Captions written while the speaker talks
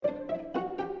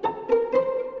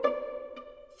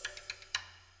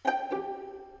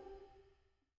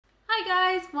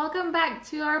welcome back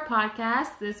to our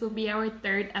podcast. This will be our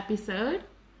third episode.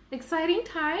 Exciting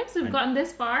times. We've gotten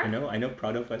this far. I know.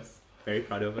 Proud of us. Very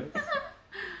proud of us.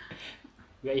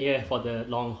 We're here for the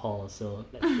long haul, so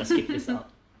let's kick this out.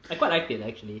 I quite liked it,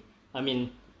 actually. I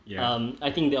mean,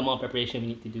 I think the amount of preparation we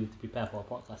need to do to prepare for a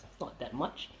podcast is not that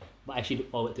much, but I actually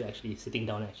look forward to actually sitting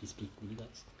down and actually speaking to you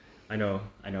guys. I know.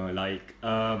 Like,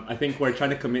 I think we're trying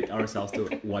to commit ourselves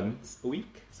to once a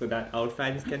week so that our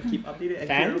fans can keep updated. And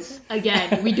Fans?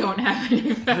 Again, we don't have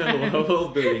any fans. We're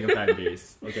building a fan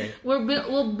base. Okay. We're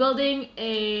building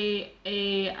a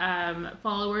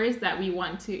followers that we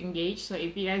want to engage. So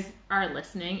if you guys are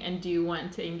listening and do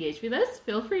want to engage with us,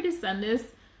 feel free to send us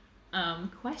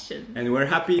questions. And we're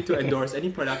happy to endorse any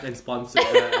product and sponsor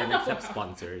and accept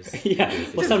sponsors. Yeah.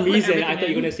 For some reason, I thought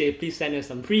you were gonna say, please send us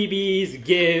some freebies,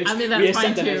 gifts. I mean, that's we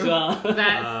fine accept them too. as well.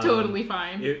 That's totally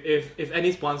fine. If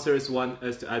any sponsors want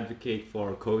us to advocate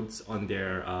for codes on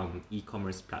their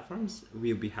e-commerce platforms,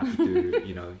 we'll be happy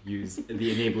to use the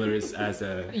enablers as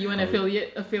a. You want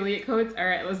affiliate codes? All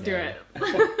right, let's do it.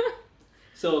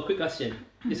 So, quick question,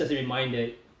 just as a reminder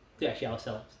to actually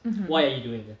ourselves, why are you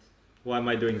doing this? Why am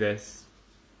I doing this?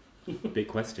 Big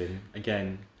question.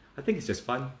 Again, I think it's just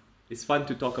fun. It's fun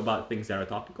to talk about things that are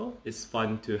topical. It's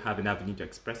fun to have an avenue to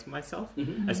express myself,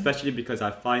 especially because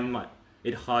I find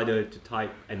it harder to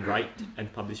type and write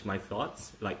and publish my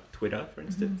thoughts, like Twitter, for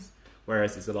instance,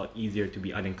 whereas it's a lot easier to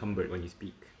be unencumbered when you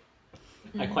speak.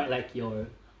 I quite like your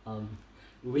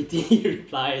witty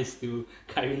replies to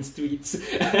Kyrin's tweets.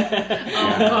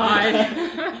 Oh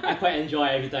god. I quite enjoy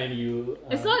every time you...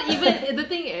 It's not even... The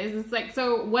thing is, it's like...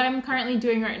 So what I'm currently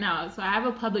doing right now, so I have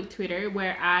a public Twitter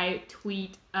where I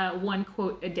tweet one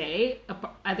quote a day,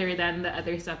 other than the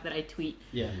other stuff that I tweet.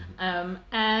 Yeah.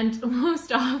 And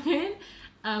most often...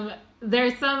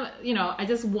 there's some, I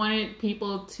just wanted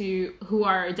people who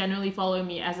are generally following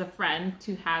me as a friend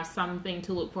to have something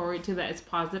to look forward to that is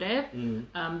positive.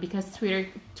 Because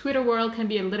Twitter world can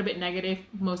be a little bit negative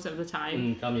most of the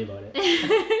time. Tell me about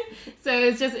it. So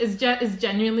it's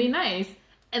genuinely nice.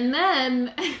 And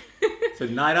then So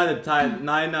 9 out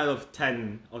of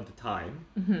 10 of the time,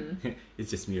 it's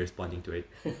just me responding to it.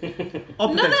 Or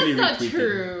no, potentially that's not retweeting.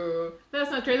 true. That's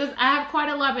not true. I have quite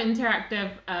a lot of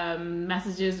interactive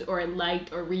messages or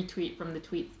liked or retweet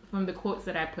from the quotes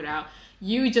that I put out.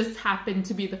 You just happen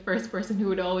to be the first person who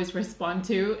would always respond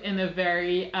to in a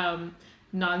very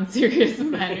non-serious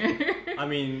manner. I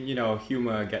mean,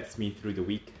 humor gets me through the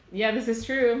week. Yeah, this is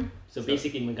true. So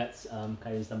basically, Magat's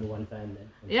Kyrin's number one fan then.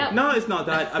 Yeah. No, it's not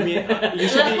that. I mean,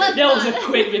 usually Let's was a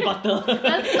quick rebuttal.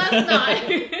 let's not.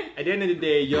 at the end of the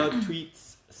day, your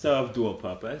tweets serve dual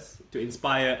purpose, to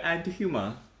inspire and to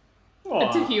humor.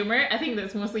 To humor, I think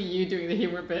that's mostly you doing the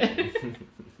humor bit.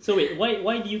 So wait,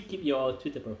 why do you keep your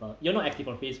Twitter profile? You're not active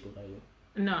on Facebook, are you?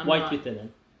 No, I'm why not. Twitter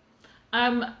then?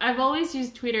 I've always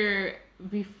used Twitter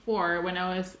before when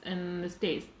I was in the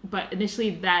States, but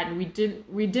initially then we didn't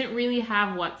really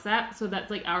have WhatsApp, so that's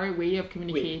like our way of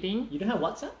communicating. Wait, you don't have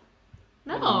WhatsApp?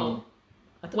 No.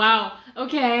 Wow.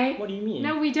 Okay. What do you mean?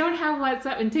 No, we don't have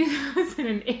WhatsApp in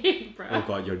 2008, bro. Oh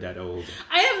god, you're that old.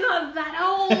 I am not that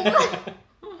old.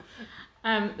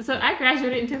 So I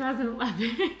graduated in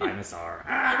 2011. Dinosaur.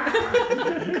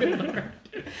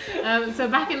 So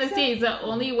back in the States, the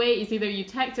only way is either you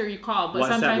text or you call. But WhatsApp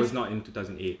sometimes was not in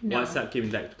 2008. No. WhatsApp came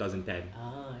in like 2010.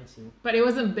 Ah, I see. But it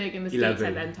wasn't big in the States 11,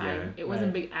 at that time. yeah. It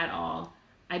wasn't Right. big at all.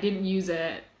 I didn't use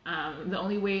it. The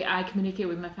only way I communicate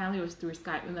with my family was through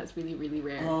Skype, and that's really, really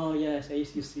rare. Oh yes, I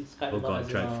used to use Skype a Oh lot god,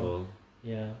 as well. dreadful.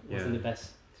 Yeah, it wasn't Yeah. the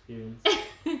best experience.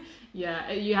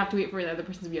 Yeah, you have to wait for the other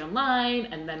person to be online,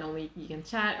 and then only you can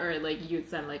chat, or like you would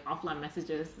send like offline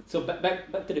messages. So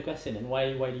back to the question, and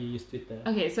why do you use Twitter?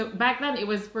 Okay, so back then it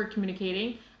was for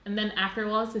communicating, and then after a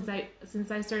while,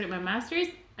 since I started my master's,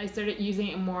 I started using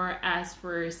it more as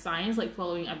for science, like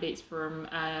following updates from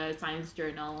science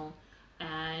journal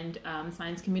and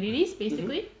science communities,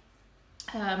 basically.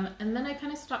 And then I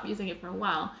kind of stopped using it for a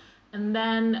while, and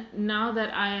then now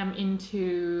that I am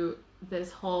into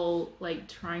this whole like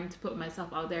trying to put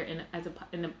myself out there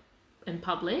in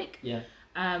public, Yeah.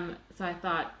 so I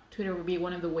thought Twitter would be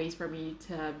one of the ways for me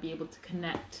to be able to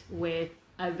connect with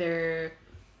other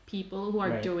people who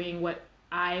are Right. doing what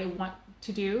I want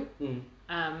to do.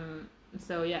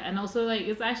 So yeah, and also like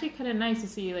it's actually kind of nice to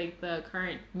see like the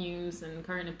current news and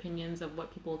current opinions of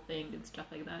what people think and stuff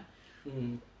like that.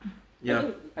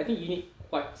 Yeah. I think you need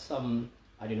quite some,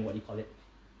 I don't know what you call it,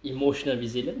 emotional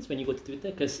resilience when you go to Twitter,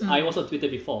 because I was on Twitter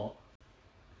before.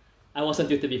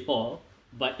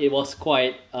 But it was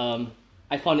quite,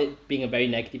 I found it being a very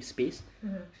negative space.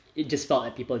 It just felt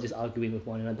like people just arguing with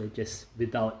one another just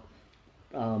without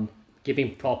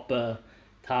giving proper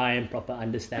time, proper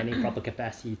understanding, proper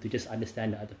capacity to just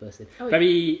understand the other person. Oh,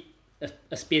 yeah.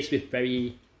 A space with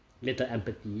very little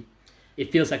empathy.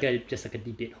 It feels like just like a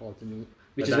debate hall to me,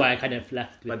 which is why I kind of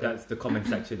left with But that's the comment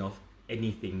section of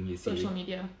anything you see. Social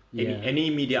media. Any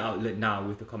media outlet now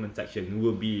with the comment section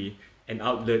will be an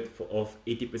outlet of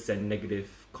 80% negative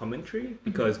commentary,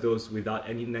 because those with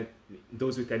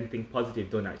anything positive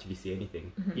don't actually say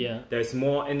anything. Yeah. There's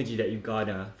more energy that you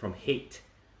garner from hate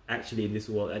actually in this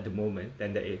world at the moment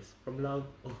than there is from love.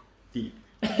 Oh, deep.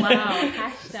 Wow.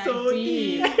 Hashtag So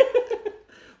deep.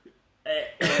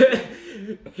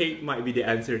 Hate might be the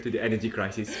answer to the energy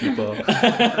crisis, people.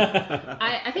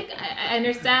 I think I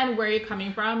understand where you're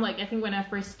coming from. Like, I think when I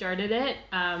first started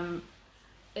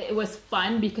it was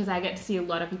fun because I get to see a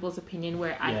lot of people's opinion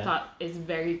where I thought is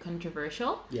very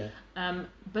controversial. Yeah.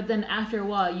 But then after a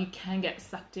while, you can get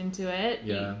sucked into it.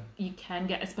 Yeah. You can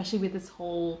get, especially with this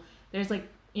whole, there's like,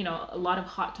 you know, a lot of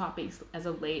hot topics as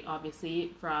of late,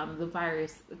 obviously, from the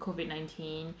virus,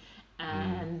 COVID-19,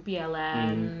 and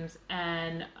BLMs,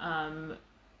 and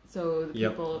so the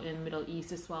people in Middle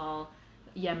East as well,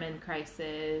 Yemen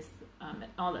crisis, and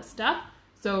all that stuff.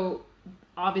 So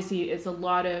obviously it's a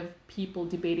lot of people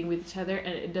debating with each other,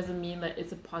 and it doesn't mean that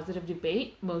it's a positive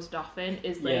debate. Most often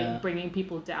is like bringing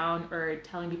people down or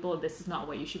telling people this is not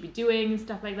what you should be doing and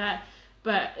stuff like that.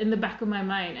 But in the back of my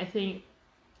mind, I think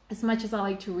as much as I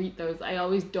like to read those, I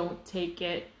always don't take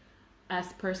it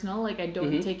as personal. Like, I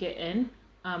don't take it in.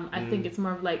 I think it's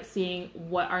more of like seeing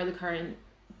what are the current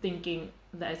thinking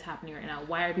that is happening right now.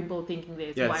 Why are people thinking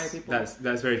this? Yes, why are people...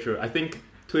 that's very true. I think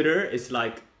Twitter is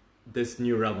like this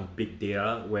new realm of big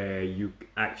data where you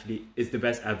actually, it's the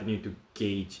best avenue to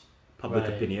gauge public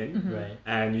opinion. Right.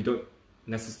 And you don't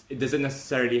it doesn't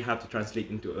necessarily have to translate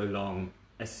into a long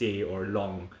essay or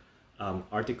long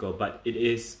article, but it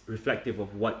is reflective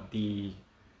of what the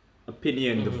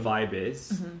opinion, the vibe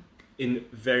is in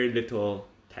very little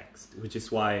text, which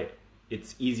is why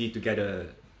it's easy to get a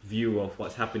view of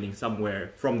what's happening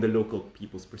somewhere from the local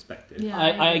people's perspective. Yeah,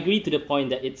 I agree to the point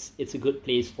that it's a good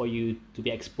place for you to be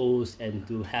exposed and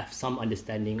to have some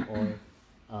understanding or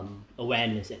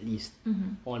awareness at least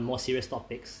on more serious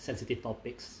topics, sensitive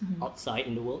topics outside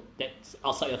in the world, that's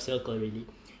outside your circle really.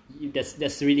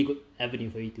 That's a really good avenue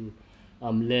for you to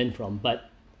learn from. But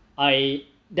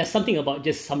there's something about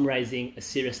just summarizing a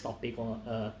serious topic or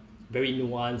a very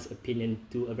nuanced opinion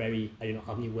to a very, I don't know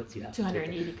how many words you have.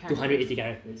 280 characters. 280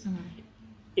 characters.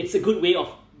 It's a good way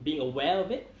of being aware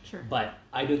of it, Sure. but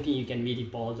I don't think you can really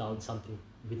boil down something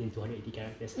within 280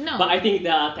 characters. No. But I think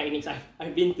there are techniques.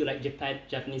 I've been to like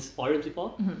Japanese forums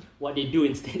before. What they do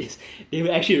instead is they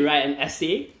will actually write an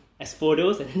essay as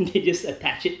photos and then they just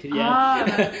attach it to their,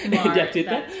 that's smart. their Twitter.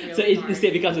 That's real So smart. instead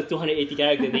it becomes a 280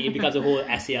 character thing, it becomes a whole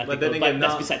essay article. then again,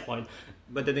 that's now- beside the point.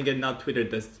 But then again, now Twitter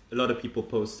does, a lot of people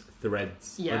post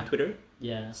threads on Twitter.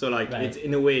 Yeah. So like Right. it's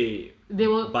in a way They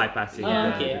will bypassing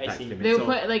Oh, the okay, I text see. limit. they will So-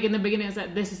 put like in the beginning it's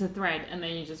like this is a thread and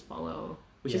then you just follow.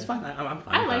 which is Yeah. fine. I'm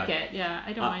fine. I with like that. it. Yeah,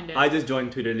 I don't mind it. I just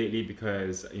joined Twitter lately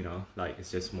because, you know, like it's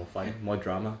just more fun, more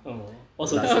drama. Oh.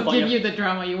 Also, to I'll support give your- you the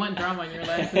drama. You want drama in your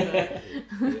life. Is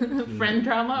it friend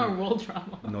drama or world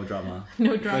drama? No drama.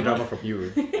 No drama. No drama from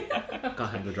you. Can't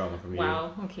handle drama from you.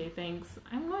 Wow. Okay. Thanks.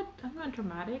 I'm not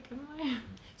dramatic, am I?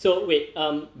 So wait,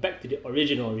 back to the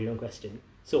original question.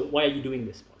 So why are you doing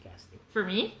this podcasting? For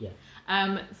me? Yeah.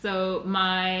 So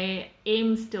my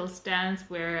aim still stands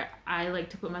where I like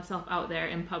to put myself out there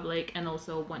in public and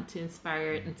also want to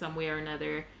inspire in some way or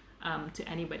another to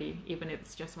anybody, even if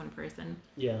it's just one person.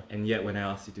 Yeah. And yet when I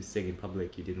asked you to sing in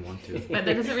public, you didn't want to. But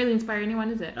that doesn't really inspire anyone,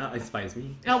 is it? It inspires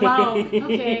me. Oh wow,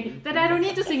 okay. Then I don't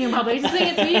need to sing in public. Just sing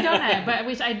it to me, don't I? But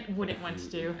which I wouldn't want to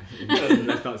do.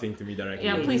 Let's not sing to me directly.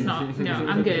 Yeah, please not. No,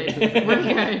 I'm good. We're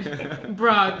good.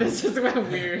 Bro, this just went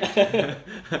weird.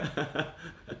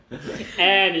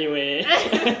 Anyway,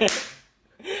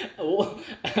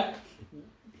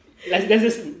 let's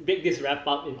just make this wrap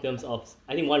up in terms of,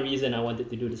 I think one reason I wanted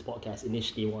to do this podcast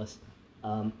initially was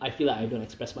I feel like I don't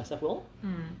express myself well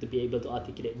to be able to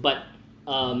articulate. But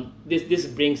this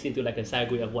brings into like a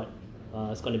segue of what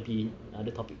is going to be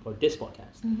the topic for this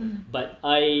podcast. But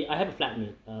I have a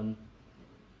flatmate.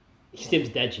 His name's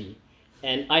Deji,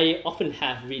 and I often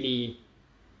have really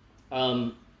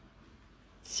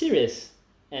serious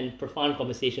and profound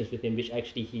conversations with him, which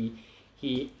actually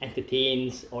he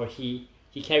entertains, or he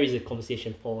carries the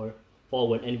conversation forward,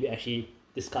 and we actually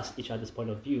discuss each other's point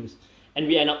of views, and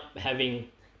we end up having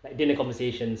like dinner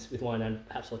conversations with one another,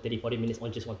 perhaps for 30-40 minutes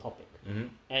on just one topic.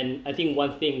 And I think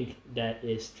one thing that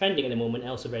is trending at the moment,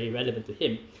 and also very relevant to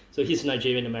him, so he's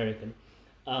Nigerian American,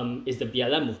 is the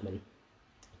BLM movement.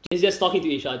 It's just talking to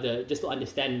each other, just to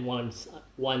understand one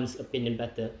one's opinion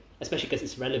better, especially because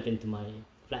it's relevant to my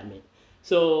flatmate.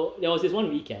 So there was this one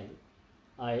weekend,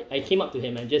 I came up to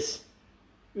him and just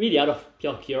really out of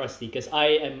pure curiosity, because I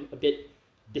am a bit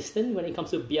distant when it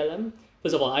comes to BLM.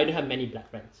 First of all, I don't have many black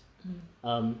friends.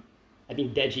 I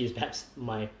think Deji is perhaps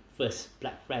my first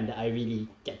black friend that I really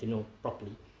get to know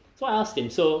properly. So I asked him,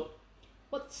 so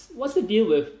what's the deal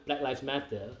with Black Lives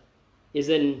Matter?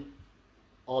 Isn't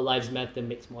All Lives Matter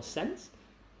makes more sense?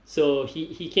 So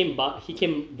he came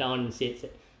down and said,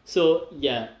 so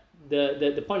yeah,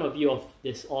 the point of view of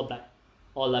this All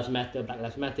Lives Matter, Black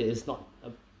Lives Matter is not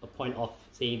a point of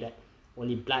saying that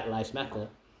only Black Lives Matter.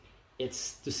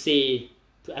 It's to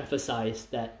emphasize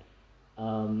that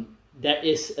there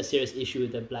is a serious issue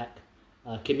with the black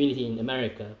community in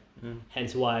America.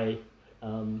 Hence why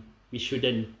we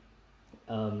shouldn't,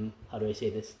 how do I say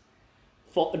this?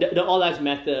 For the All Lives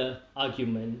Matter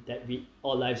argument that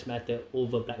All Lives Matter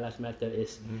over Black Lives Matter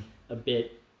is a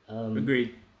bit...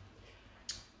 Agreed.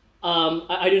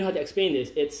 I don't know how to explain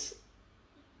this.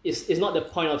 It's not the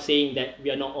point of saying that we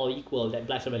are not all equal, that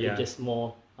Black Lives Matter is just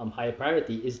more higher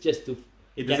priority. It's just to...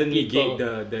 It doesn't negate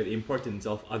the importance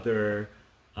of other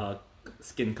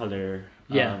skin color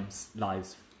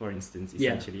lives, for instance,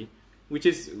 essentially, which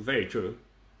is very true,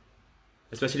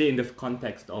 especially in the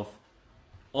context of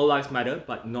all lives matter,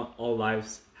 but not all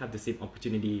lives have the same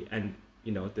opportunity and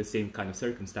the same kind of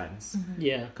circumstance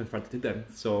confronted to them.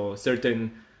 So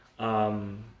certain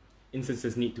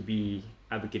instances need to be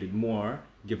advocated more,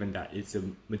 given that it's a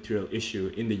material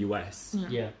issue in the US.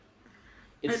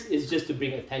 It's just to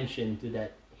bring attention to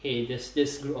that. Hey, there's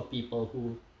this group of people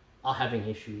who are having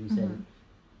issues, and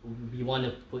we want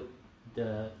to put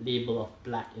the label of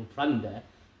black in front there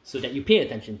so that you pay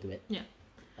attention to it.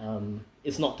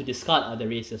 It's not to discard other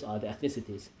races or other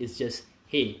ethnicities. It's just,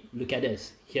 hey, look at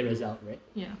us, hear us out, right?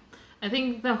 Yeah, I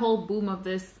think the whole boom of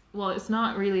this, well, it's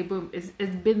not really a boom. It's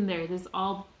been there. This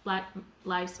Black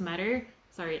Lives Matter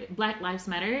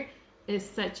is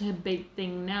such a big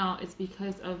thing now. It's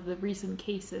because of the recent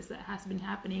cases that has been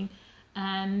happening,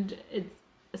 and it's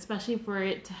especially for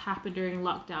it to happen during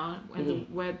lockdown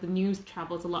where the news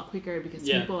travels a lot quicker because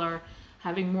people are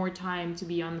having more time to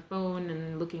be on the phone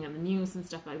and looking at the news and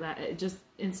stuff like that. It just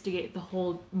instigates the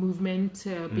whole movement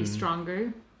to be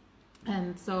stronger.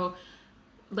 And so,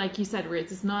 like you said,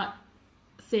 Ritz, it's not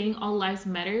saying all lives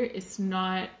matter. It's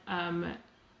not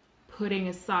putting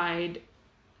aside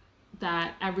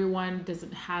that everyone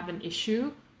doesn't have an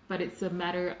issue, but it's a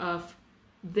matter of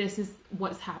this is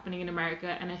what's happening in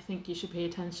America, and I think you should pay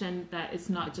attention that it's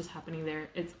not just happening there.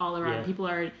 It's all around. People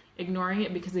are ignoring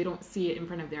it because they don't see it in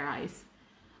front of their eyes.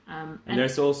 And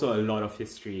there's also a lot of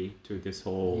history to this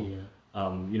whole,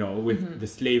 with the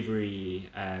slavery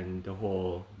and the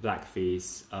whole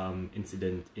blackface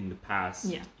incident in the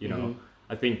past.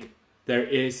 I think there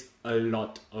is a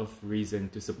lot of reason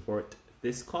to support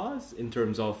this cause in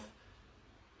terms of,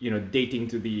 dating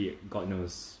to the, God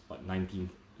knows, what,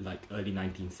 early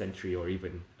 19th century or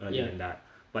even earlier than that.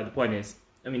 But the point is,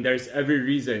 there's every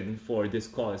reason for this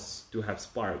cause to have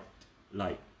sparked,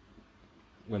 like,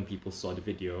 when people saw the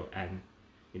video, and,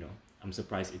 I'm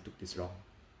surprised it took this long.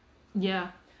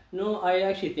 Yeah. No, I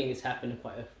actually think it's happened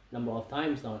quite a number of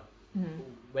times now.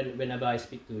 Whenever I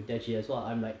speak to Deji as well,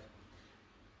 I'm like,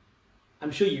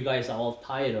 I'm sure you guys are all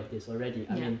tired of this already.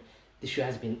 I mean, this show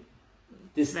has been,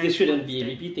 this shouldn't be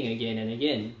repeating again and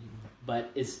again.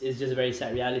 But it's just a very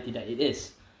sad reality that it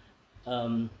is.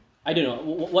 I don't know.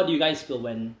 What do you guys feel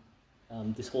when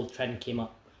this whole trend came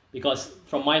up? Because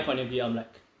from my point of view, I'm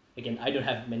like, again, I don't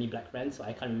have many black friends, so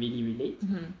I can't really relate.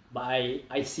 But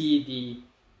I see the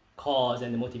cause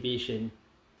and the motivation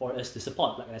for us to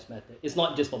support Black Lives Matter. It's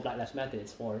not just for Black Lives Matter,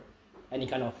 it's for any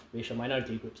kind of racial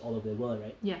minority groups all over the world,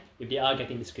 right? Yeah. If they are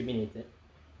getting discriminated,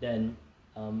 then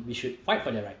we should fight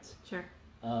for their rights. Sure.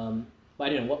 But I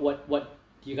don't know, what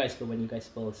do you guys feel when you guys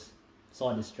first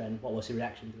saw this trend? What was your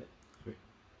reaction to it?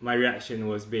 My reaction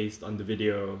was based on the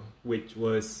video, which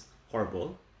was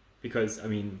horrible, because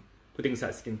putting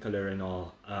aside skin color and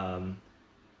all,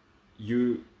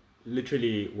 you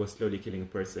literally were slowly killing a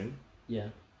person. Yeah.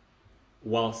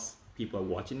 Whilst people are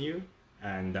watching you,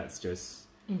 and that's just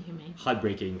inhumane,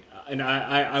 heartbreaking. And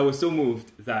I was so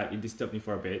moved that it disturbed me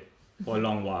for a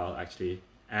long while actually,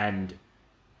 and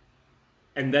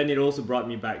then it also brought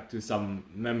me back to some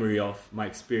memory of my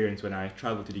experience when I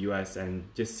traveled to the US and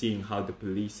just seeing how the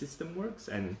police system works,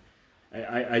 and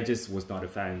I just was not a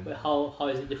fan. But how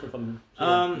is it different from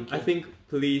I think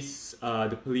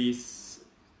the police,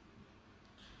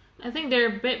 I think they're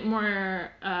a bit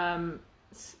more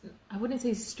I wouldn't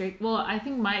say strict. Well, I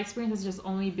think my experience has just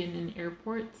only been in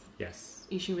airports. Yes.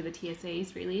 Issue with the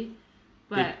TSAs, really.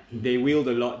 But they wield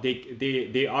a lot.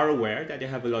 They are aware that they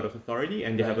have a lot of authority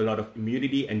and they have a lot of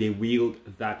immunity, and they wield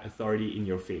that authority in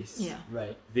your face. yeah,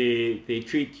 Right. They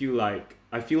treat you like,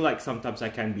 I feel like sometimes I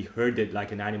can be herded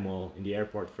like an animal in the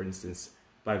airport, for instance,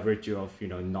 by virtue of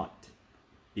not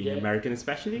being American,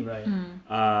 especially. Right.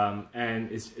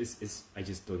 And it's I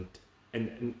just don't.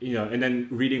 And and then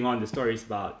reading on the stories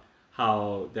about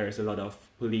how there's a lot of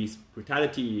police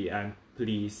brutality and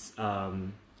police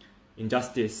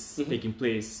injustice taking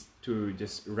place to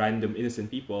just random innocent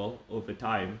people over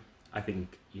time, I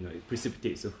think it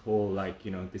precipitates a whole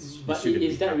this. But shouldn't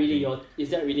is be that really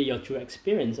happening. your true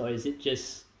experience, or is it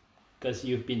just because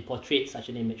you've been portrayed such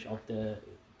an image of the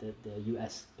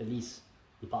U.S. police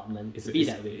department to be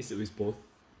that way? It's both.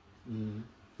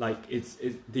 Like it's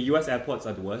the U.S. airports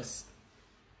are the worst,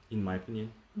 in my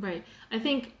opinion. right. I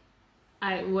think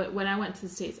when I went to the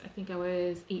States, I think I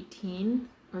was 18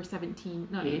 or 17,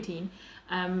 not 18.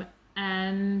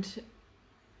 And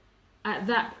at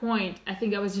that point, I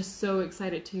think I was just so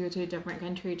excited to go to a different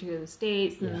country, to go to the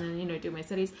States, and then, do my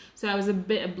studies. So I was a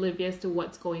bit oblivious to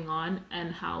what's going on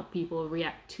and how people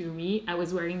react to me. I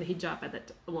was wearing the hijab at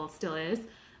that, still is.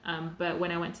 But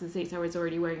when I went to the States, I was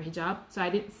already wearing hijab. So I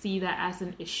didn't see that as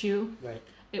an issue. Right.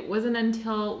 It wasn't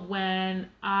until when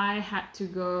I had to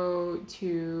go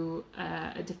to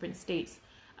a different states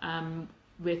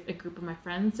with a group of my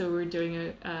friends. So we were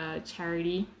doing a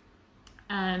charity.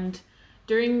 And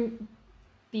during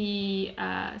the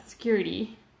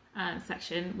security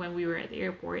section, when we were at the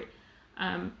airport,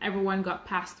 everyone got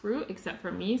passed through except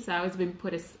for me. So I was being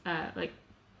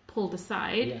pulled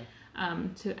aside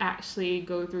to actually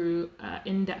go through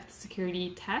in-depth security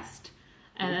test.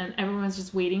 And then everyone was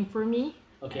just waiting for me.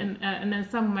 Okay. And then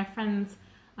some of my friends,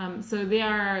 so they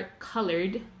are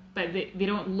colored, but they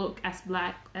don't look as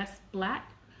black.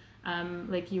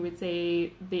 Like you would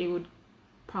say, they would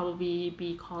probably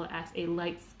be called as a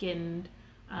light-skinned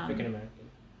African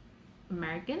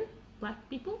American black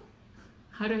people.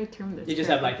 How do I term this? They just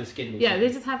have lighter skin. Yeah, they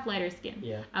just have lighter skin.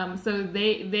 Yeah. So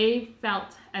they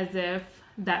felt as if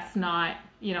that's not,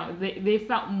 they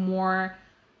felt more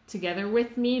together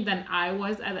with me than I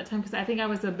was at that time, because I think I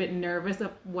was a bit nervous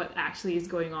of what actually is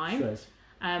going on. Sure.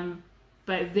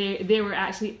 But they were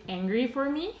actually angry for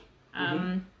me.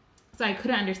 So I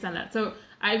couldn't understand that. So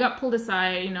I got pulled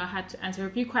aside, I had to answer a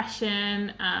few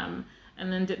questions, and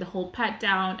then did the whole pat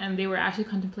down, and they were actually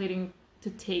contemplating to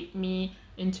take me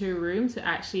into a room to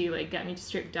actually get me to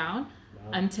strip down.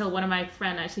 Wow. Until one of my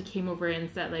friends actually came over and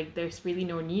said there's really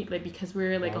no need, because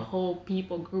we're a whole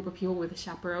group of people with a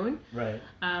chaperone. Right.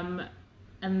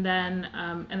 And then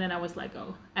I was like,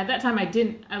 oh, at that time I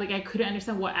couldn't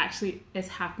understand what actually is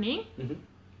happening.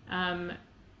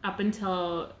 Up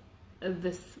until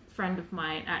this friend of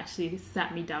mine actually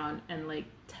sat me down and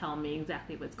tell me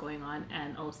exactly what's going on,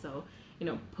 and also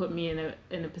put me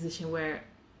in a position where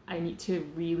I need to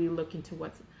really look into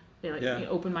what's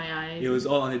open my eyes. It was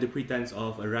all under the pretense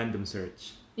of a random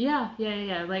search. Yeah.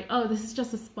 Oh, this is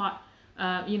just a spot.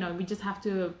 We just have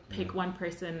to pick one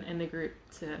person in the group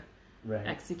to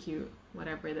execute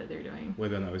whatever that they're doing.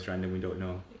 Whether or not it's random, we don't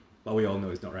know. But we all know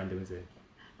it's not random, is it?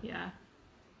 Yeah.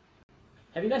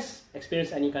 Have you guys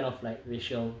experienced any kind of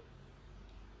racial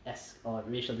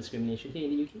discrimination here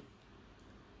in the UK?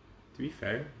 To be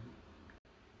fair,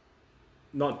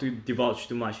 not to divulge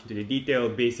too much into the detail,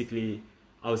 basically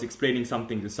I was explaining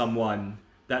something to someone.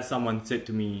 That someone said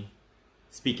to me,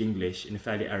 speak English, in a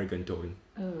fairly arrogant tone.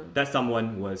 Oh. That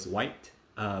someone was white,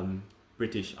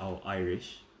 British or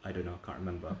Irish, I don't know, can't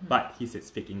remember. But he said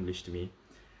speak English to me.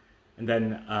 And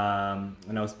then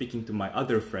when I was speaking to my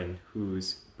other friend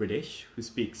who's British, who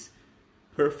speaks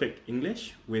perfect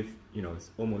English with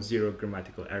almost zero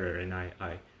grammatical error, and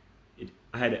I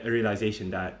had a realization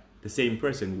that the same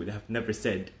person would have never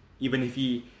said, even if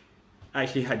he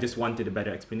actually had just wanted a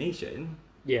better explanation,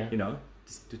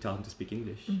 just to tell him to speak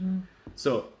English.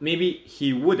 So maybe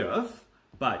he would have,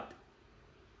 but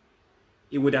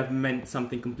it would have meant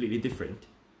something completely different,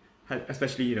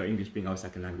 especially English being our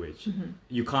second language.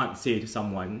 You can't say to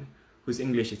someone whose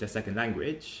English is their second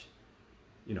language,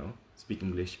 speak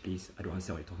English, please, I don't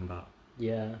understand what you're talking about.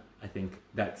 Yeah. I think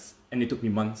and it took me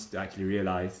months to actually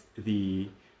realize the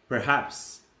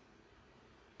perhaps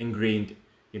ingrained,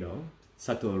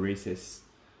 subtle racist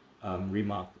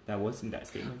remark that was in that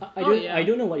statement. I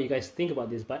don't know what you guys think about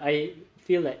this, but I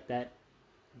feel like that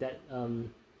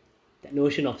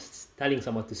notion of telling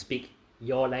someone to speak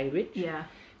your language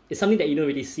is something that you don't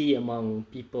really see among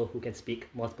people who can speak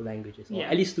multiple languages, or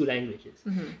at least two languages.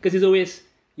 Because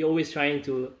you're always trying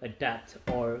to adapt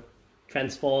or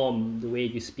transform the way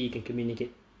you speak and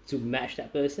communicate to match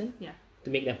that person. Yeah. to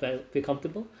make them feel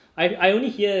comfortable. I only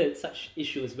hear such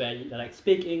issues where you like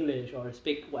speak English or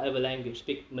speak whatever language,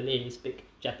 speak Malay, speak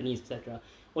Japanese, etc.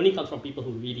 Only comes from people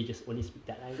who really just only speak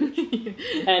that language.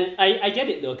 And I get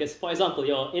it though, because for example,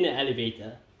 you're in an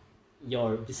elevator,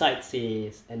 you're beside,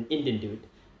 say, an Indian dude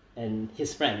and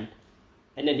his friend,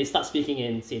 and then they start speaking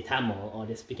in, say, Tamil, or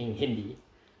they're speaking Hindi.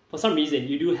 For some reason,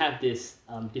 you do have this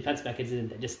defense mechanism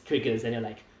that just triggers, and you're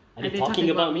like, are they talking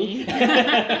about me?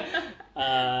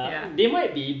 They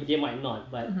might be, they might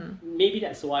not, but maybe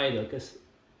that's why though, because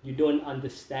you don't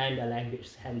understand the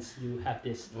language, hence you have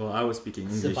this. Well, I was speaking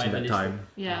English at that time.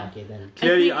 Yeah. Okay, then.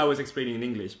 Clearly, I was explaining in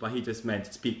English, but he just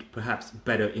meant speak perhaps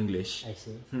better English. I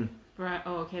see. Right.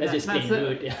 Oh, okay. That's just plain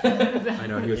rude. I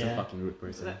know, he was a fucking rude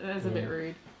person. That's a bit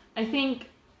rude. I think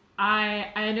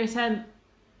I understand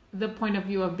the point of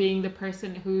view of being the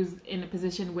person who's in a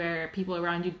position where people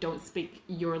around you don't speak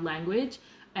your language,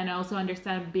 and I also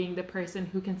understand being the person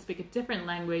who can speak a different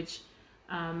language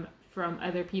from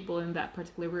other people in that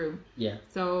particular room. Yeah.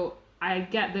 So I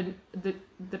get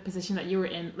the position that you were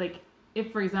in. Like,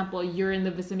 if for example you're in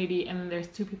the vicinity and there's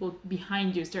two people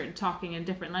behind you start talking in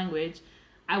different language,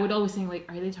 I would always think like,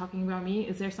 are they talking about me?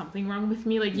 Is there something wrong with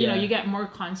me? Like, you know, you get more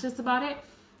conscious about it.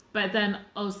 But then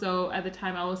also at the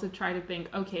time, I also try to think,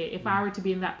 okay, if I were to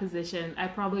be in that position, I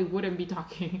probably wouldn't be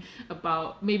talking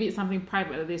about, maybe it's something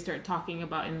private that they start talking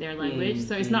about in their language.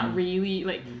 So it's not really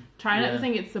like, try not to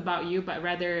think it's about you, but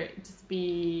rather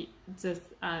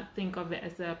think of it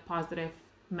as a positive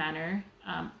manner.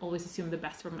 Always assume the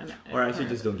best from it. Or actually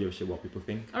just don't give a shit what people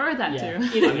think. Or that too.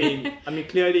 I mean,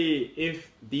 clearly,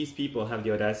 if these people have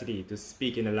the audacity to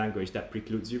speak in a language that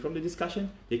precludes you from the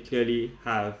discussion, they clearly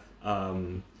have,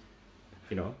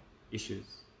 issues.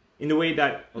 In the way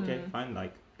that, fine,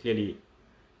 like, clearly,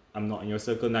 I'm not in your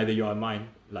circle, neither you are mine.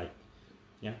 Like,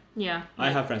 yeah. Yeah. I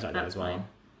have friends like that as well. Fine.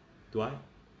 Do I?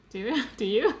 Do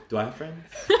you? Do I have friends?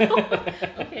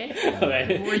 Okay.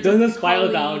 Alright. Don't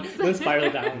spiral down. Don't spiral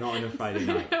down. Not on a Friday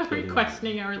night. We're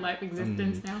questioning our life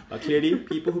existence now. But clearly,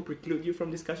 people who preclude you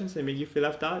from discussions and make you feel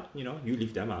left out, you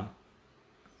leave them out.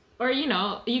 Or,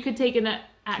 you could take an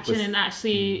action and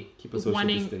actually keep a social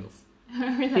distance.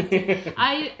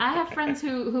 I have friends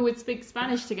who would speak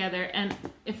Spanish together, and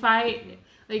if I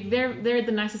like, they're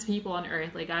the nicest people on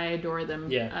earth. Like, I adore them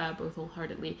both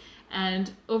wholeheartedly. And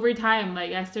over time,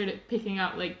 like, I started picking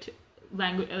out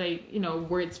language,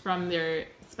 words from their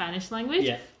Spanish language,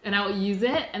 and I would use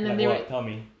it, and then Tell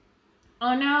me.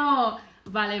 Oh no,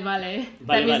 vale.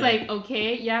 That means like,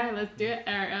 okay, yeah, let's do it.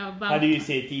 Or, how do you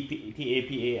say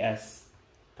TAPAS?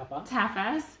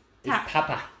 Tapas.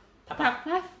 Tapa.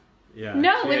 Tapas. Yeah.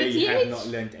 No, with a TH. You have TH. not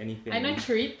learned anything. I know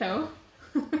chorito.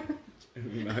 No.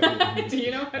 Do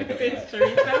you know how to say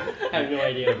chorito? I have no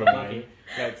idea. Okay.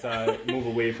 Let's move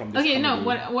away from this. Okay, comedy.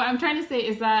 no. What I'm trying to say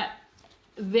is that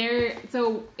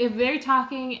if they're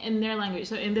talking in their language,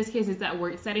 so in this case it's that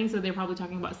work setting, so they're probably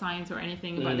talking about science or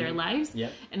anything about their lives.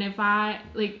 Yep. And if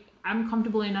I'm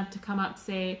comfortable enough to come up,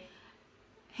 say,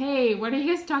 hey, what are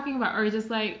you guys talking about? Or just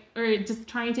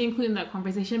trying to include in that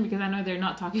conversation, because I know they're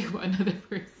not talking about another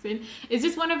person. It's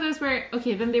just one of those where,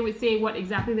 okay, then they would say what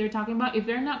exactly they're talking about. If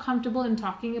they're not comfortable in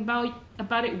talking about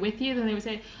it with you, then they would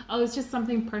say, oh, it's just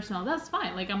something personal. That's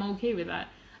fine. Like, I'm okay with that.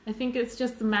 I think it's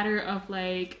just a matter of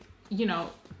if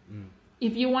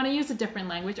you want to use a different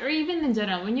language, or even in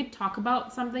general, when you talk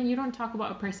about something, you don't talk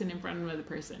about a person in front of another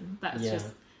person. That's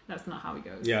not how it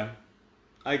goes. Yeah,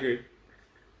 I agree.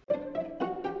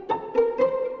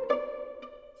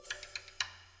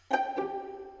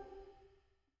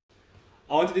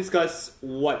 I want to discuss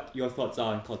what your thoughts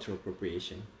are on cultural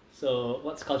appropriation. So,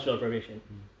 what's cultural appropriation?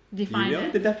 Define Do you know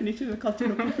it. the definition of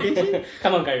cultural appropriation?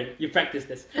 Come on, Karen, you practice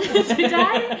this. Did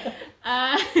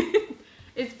I?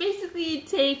 It's basically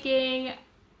taking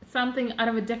something out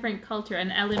of a different culture,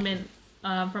 an element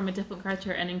from a different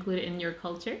culture, and include it in your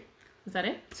culture. Is that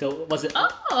it? So, was it?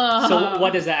 Oh. So,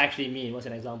 what does that actually mean? What's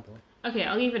an example? Okay,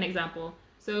 I'll give you an example.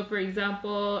 So, for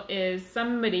example, is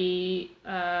somebody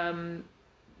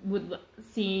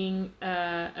seeing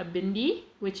a bindi,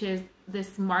 which is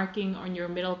this marking on your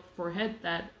middle forehead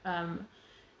that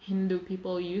Hindu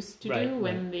people used to do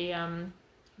when they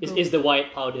is the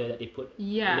white powder that they put in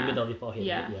the middle of your forehead.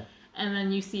 Yeah. And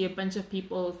then you see a bunch of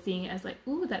people seeing it as like,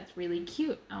 ooh, that's really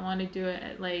cute. I want to do it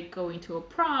at like going to a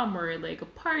prom or like a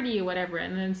party or whatever,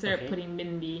 and then start putting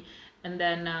bindi, and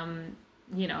then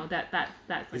that's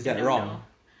like, is that wrong?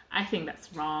 I think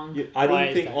that's wrong. I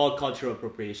don't think all cultural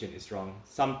appropriation is wrong.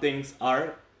 Some things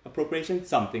are appropriation,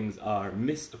 some things are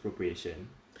misappropriation.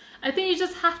 I think you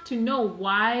just have to know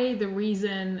why the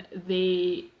reason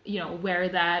they, wear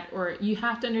that, or you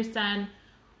have to understand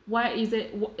why is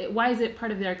it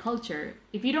part of their culture?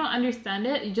 If you don't understand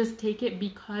it, you just take it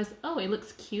because, oh, it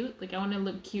looks cute. Like, I want to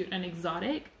look cute and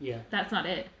exotic. Yeah. That's not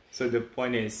it. So the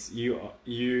point is,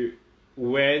 you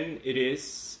when it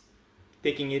is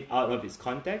taking it out of its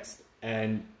context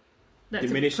and That's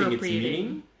diminishing its appropriating.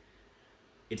 meaning,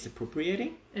 it's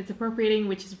appropriating. It's appropriating,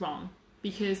 which is wrong.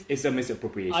 Because It's a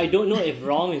misappropriation. I don't know if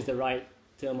wrong is the right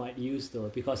term I'd use though,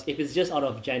 because if it's just out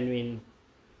of genuine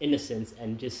innocence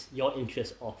and just your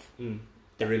interest of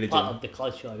the religion. part of the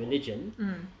culture or religion,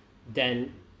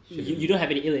 then Shouldn't. you don't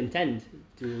have any ill intent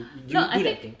to do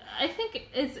that thing. I think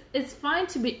it's fine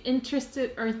to be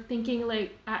interested or thinking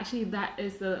like, actually that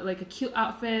is like a cute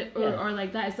outfit or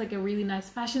like that is like a really nice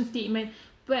fashion statement,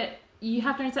 but you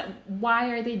have to understand, why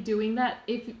are they doing that?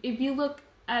 If you look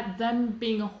at them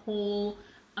being a whole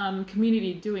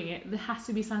community doing it, there has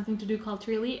to be something to do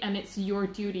culturally, and it's your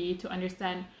duty to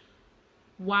understand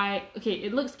why. Okay,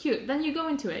 it looks cute, then you go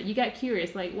into it, you get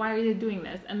curious, like, why are they doing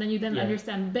this, and then you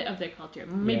understand a bit of their culture,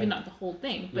 maybe not the whole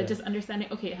thing, but just understanding,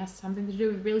 okay, it has something to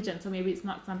do with religion, so maybe it's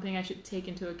not something I should take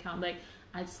into account, like,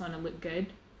 I just want to look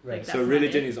good. Right. Like, So that's not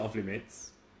religion it. is off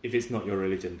limits if it's not your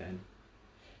religion. Then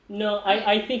No,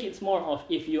 I think it's more of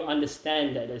if you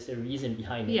understand that there's a reason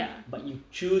behind it, but you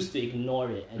choose to ignore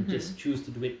it and just choose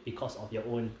to do it because of your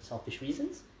own selfish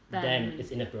reasons, then it's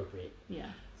inappropriate. Yeah.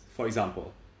 for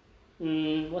example,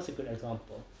 What's a good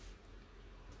example?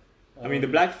 I mean, the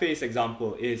blackface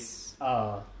example is.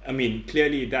 I mean,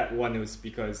 clearly that one was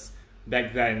because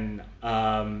back then,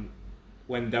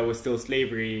 when there was still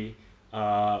slavery,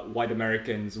 white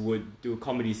Americans would do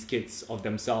comedy skits of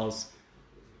themselves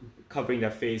covering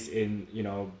their face in,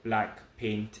 black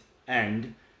paint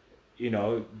and,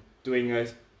 doing a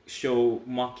show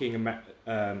mocking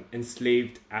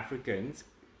enslaved Africans,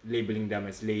 labeling them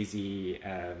as lazy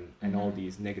and all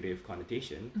these negative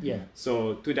connotations. Yeah.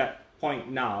 So to that point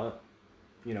now,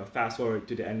 fast forward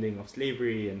to the ending of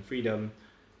slavery and freedom,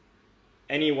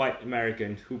 any white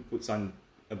American who puts on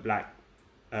a black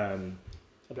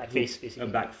face, basically. a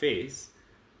black face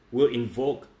will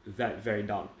invoke that very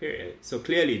dark period. So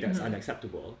clearly that's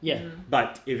unacceptable. Yeah.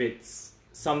 But if it's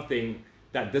something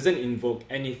that doesn't invoke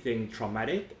anything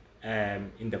traumatic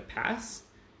in the past,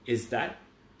 is that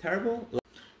terrible?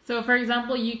 So, for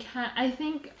example, I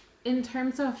think in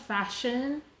terms of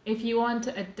fashion, if you want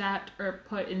to adapt or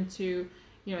put into,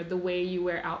 the way you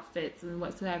wear outfits and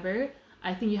whatsoever,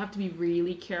 I think you have to be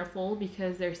really careful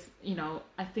because there's,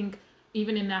 I think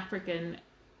even in African,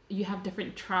 you have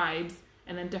different tribes,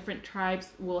 and then different tribes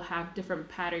will have different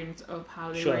patterns of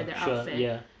how they wear their outfit.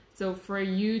 Yeah. So for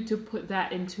you to put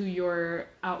that into your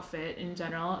outfit in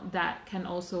general, that can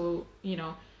also,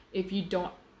 if you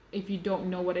don't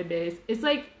know what it is,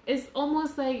 it's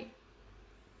almost like,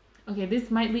 okay,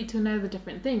 this might lead to another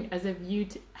different thing, as if you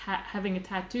having a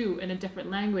tattoo in a different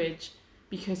language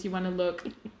because you want to look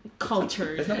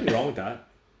cultured. There's nothing wrong with that.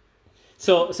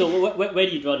 So where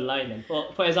do you draw the line then?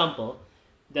 For example,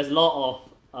 there's a lot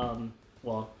of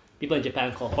people in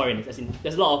Japan call foreigners. As in,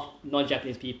 there's a lot of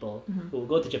non-Japanese people who will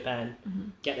go to Japan,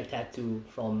 get a tattoo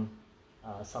from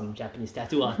some Japanese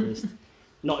tattoo artist,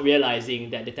 not realizing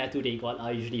that the tattoo they got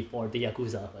are usually for the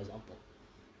Yakuza, for example.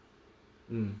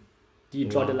 Do you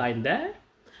draw the line there?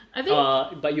 I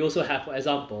think, but you also have, for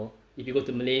example, if you go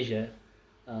to Malaysia,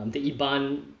 the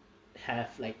Iban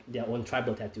have like their own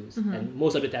tribal tattoos, and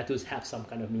most of the tattoos have some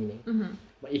kind of meaning.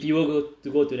 But if you were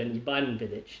to go to the Iban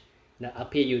village, now I'll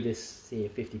pay you this, say,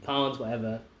 £50,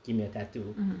 whatever, give me a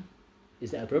tattoo.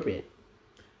 Is that appropriate?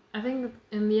 I think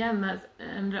in the end, that's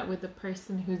ended up with the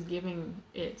person who's giving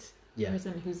it, the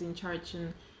person who's in charge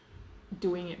and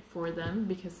doing it for them,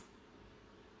 because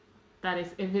that is,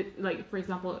 if it, like, for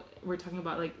example, we're talking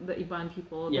about like the Iban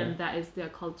people, then that is their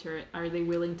culture. Are they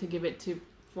willing to give it to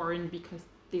foreign because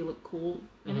they look cool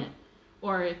in it,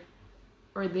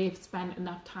 or they've spent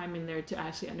enough time in there to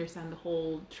actually understand the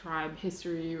whole tribe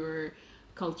history or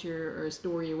culture or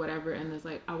story or whatever, and it's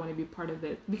like, I want to be part of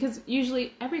it, because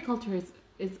usually every culture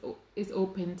is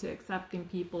open to accepting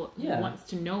people who wants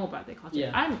to know about their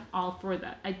culture. I'm all for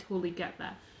that. I totally get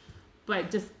that. But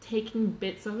just taking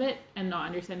bits of it and not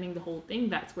understanding the whole thing,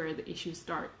 that's where the issue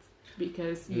starts,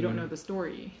 because you don't know the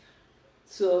story.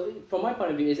 So from my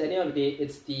point of view, is at the end of the day,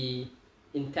 it's the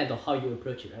intent of how you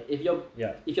approach it, right?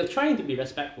 If you're trying to be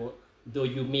respectful, though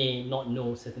you may not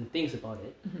know certain things about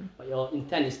it, but your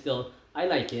intent is still, I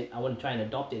like it, I want to try and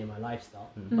adopt it in my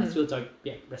lifestyle, but still try to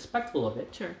be respectful of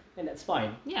it, Sure. and that's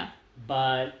fine. Yeah.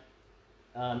 But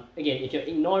again, if you're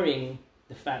ignoring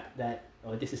the fact that,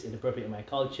 oh, this is inappropriate in my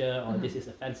culture, or this is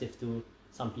offensive to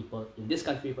some people in this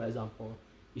country, for example,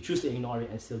 you choose to ignore it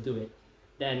and still do it,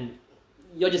 then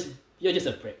you're just you're just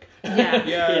a prick. Yeah.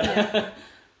 Yeah.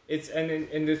 It's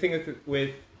and the thing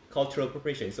with cultural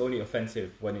appropriation, it's only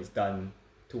offensive when it's done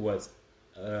towards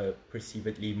a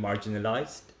perceivedly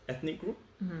marginalized ethnic group.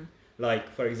 Mm-hmm. Like,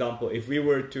 for example, if we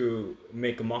were to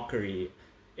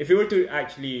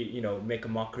actually, make a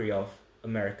mockery of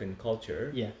American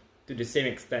culture, to the same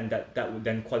extent that would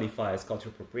then qualify as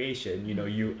cultural appropriation,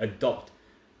 you adopt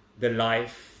the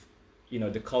life,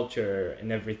 the culture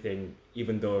and everything,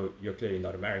 even though you're clearly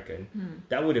not American,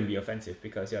 that wouldn't be offensive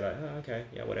because you're like, oh, okay,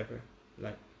 yeah, whatever.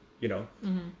 Like,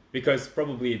 because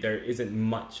probably there isn't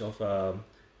much of a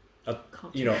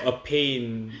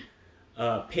pain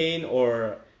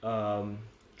or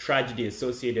tragedy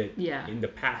associated in the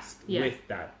past with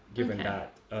that, given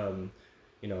that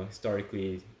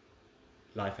historically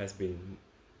life has been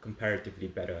comparatively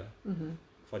better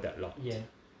for that lot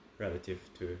relative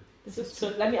to.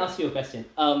 So let me ask you a question.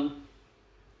 A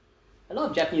lot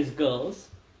of Japanese girls,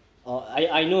 or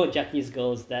I know Japanese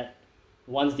girls that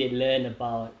once they learn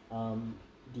about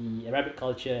the Arabic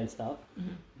culture and stuff,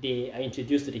 they are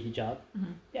introduced to the hijab.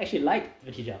 They actually like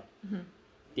the hijab.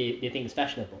 They think it's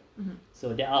fashionable.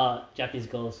 So there are Japanese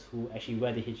girls who actually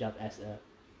wear the hijab as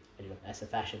a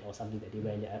fashion or something that they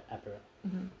wear in their apparel.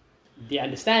 They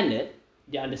understand it.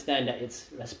 They understand that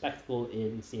it's respectful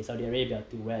in, say, Saudi Arabia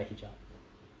to wear a hijab.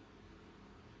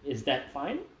 Is that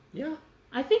fine? Yeah.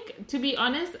 I think, to be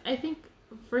honest,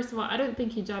 first of all, I don't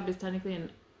think hijab is technically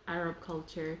an Arab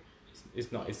culture.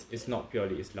 It's not. It's not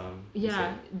purely Islam.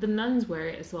 Yeah, the nuns wear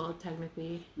it as well,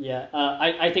 technically. Yeah,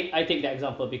 I take that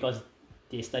example because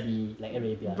they study like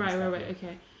Arabia. Right.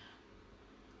 Okay.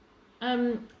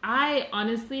 I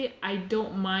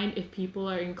don't mind if people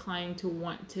are inclined to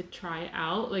want to try it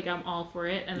out. Like, I'm all for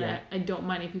it, and I don't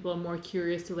mind if people are more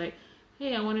curious to like,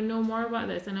 hey, I want to know more about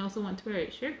this, and I also want to wear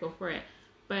it. Sure, go for it.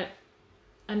 But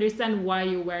understand why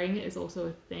you're wearing it is also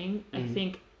a thing. I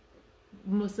think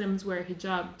Muslims wear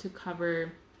hijab to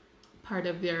cover part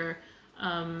of their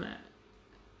not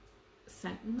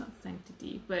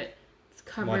sanctity, but to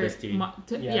cover modesty.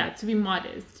 To be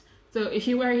modest. So if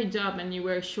you wear hijab and you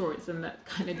wear shorts, then that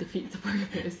kind of defeats the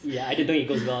purpose. Yeah, I don't think it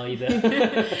goes well either.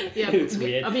 It's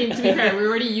weird. I mean, to be fair, we're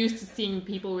already used to seeing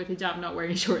people with hijab not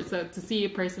wearing shorts. So to see a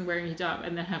person wearing hijab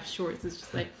and then have shorts is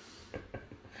just like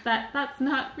that's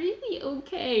not really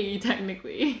okay,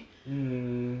 technically.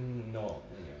 No.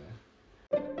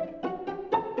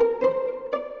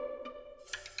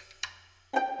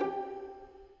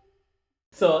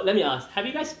 So let me ask: have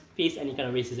you guys faced any kind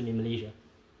of racism in Malaysia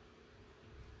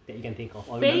that you can think of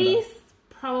or remember? Faced,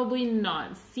 probably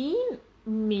not. Seen,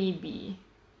 maybe.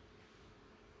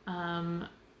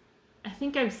 I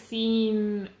think I've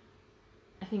seen.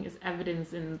 I think it's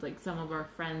evidence in like some of our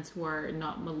friends who are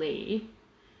not Malay,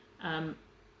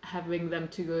 having them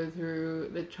to go through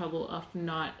the trouble of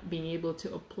not being able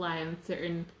to apply in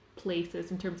certain places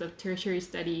in terms of tertiary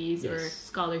studies or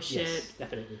scholarship. Yes,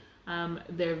 definitely.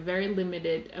 There are very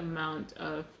limited amount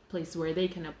of places where they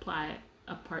can apply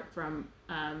apart from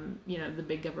the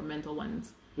big governmental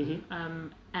ones.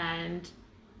 And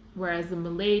whereas the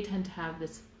Malay tend to have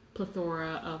this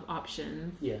plethora of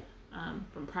options,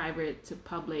 from private to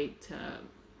public to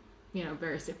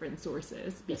various different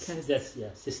sources, because that's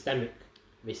systemic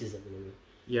racism in a way.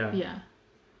 Yeah.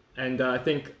 And I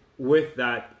think with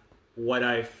that, what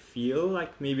I feel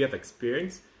like maybe I've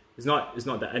experienced is not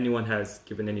that anyone has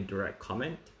given any direct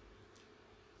comment.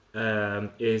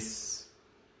 Is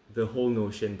the whole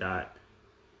notion that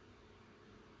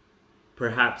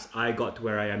perhaps I got to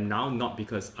where I am now not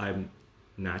because I'm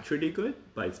naturally good,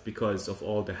 but it's because of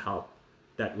all the help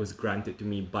that was granted to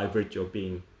me by virtue of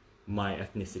being my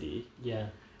ethnicity. Yeah.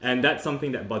 And that's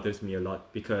something that bothers me a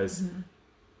lot because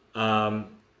at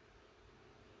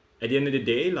the end of the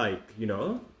day, like,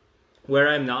 where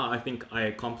I am now, I think I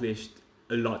accomplished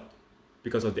a lot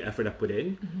because of the effort I put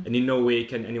in. And in no way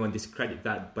can anyone discredit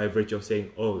that by virtue of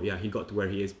saying, oh yeah, he got to where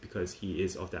he is because he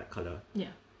is of that color.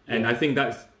 And I think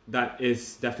that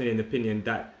is definitely an opinion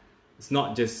that it's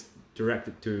not just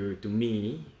directed to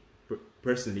me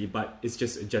personally, but it's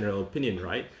just a general opinion,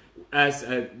 right?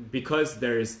 Because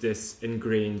there is this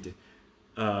ingrained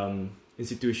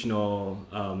institutional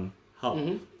help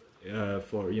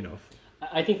for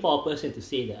I think for a person to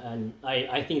say that, and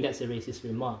I think that's a racist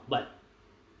remark, but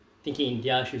thinking in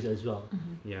their shoes as well,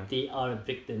 they are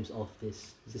victims of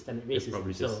this systemic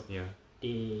racism. So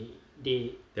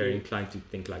they're inclined to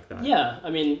think like that. Yeah, I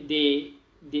mean they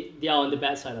are on the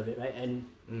bad side of it, right? And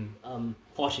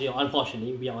fortunately or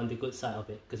unfortunately, we are on the good side of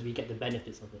it because we get the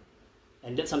benefits of it,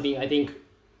 and that's something I think.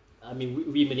 I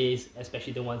mean, we Malays,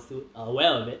 especially the ones who are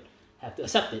aware of it, have to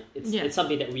accept it. It's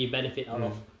something that we benefit out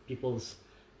of people's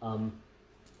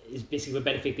is basically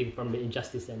benefiting from the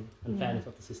injustice and unfairness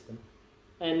of the system.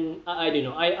 And I don't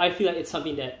know. I feel like it's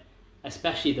something that,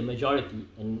 especially the majority,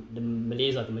 and the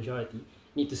Malays are the majority,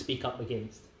 need to speak up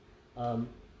against.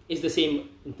 It's the same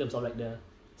in terms of like the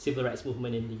civil rights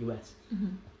movement in the US.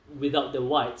 Without the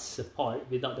whites' support,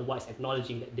 without the whites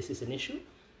acknowledging that this is an issue,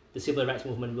 the civil rights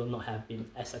movement will not have been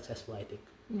as successful, I think.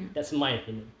 That's my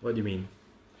opinion. What do you mean?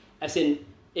 As in,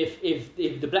 if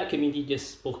the black community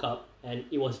just spoke up and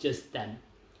it was just them,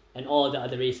 and all the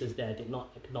other races there did not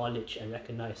acknowledge and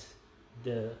recognize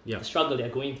the struggle they're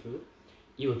going through,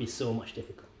 it will be so much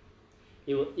difficult.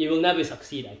 It will never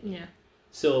succeed, I think. Yeah.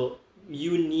 So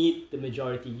you need the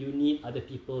majority, you need other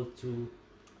people to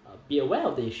be aware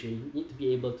of the issue, you need to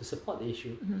be able to support the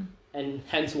issue. And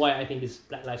hence why I think this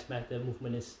Black Lives Matter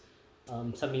movement is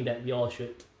something that we all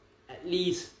should at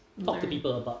least talk to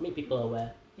people about, make people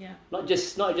aware. Yeah. Not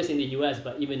just in the US,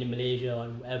 but even in Malaysia or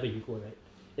wherever you go, right?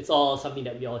 It's all something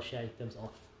that we all share in terms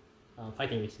of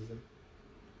fighting racism.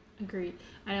 Agreed.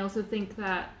 I also think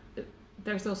that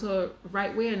there's also a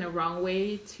right way and a wrong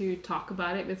way to talk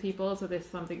about it with people. So there's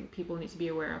something people need to be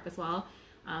aware of as well.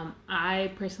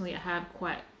 I personally have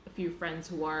quite a few friends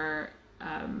who are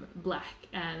black,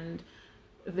 and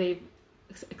they've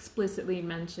explicitly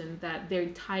mentioned that they're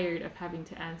tired of having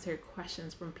to answer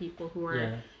questions from people who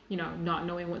are, not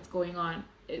knowing what's going on.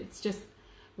 It's just,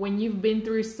 when you've been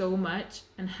through so much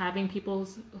and having people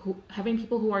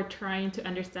who are trying to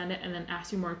understand it and then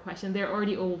ask you more questions, they're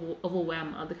already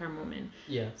overwhelmed at the current moment.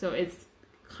 Yeah. So it's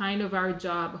kind of our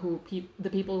job, the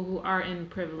people who are in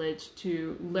privilege,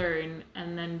 to learn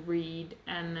and then read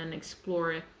and then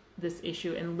explore this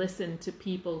issue and listen to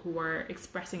people who are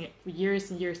expressing it for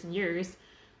years and years and years,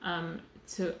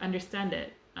 to understand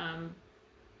it.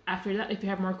 After that, if you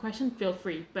have more questions, feel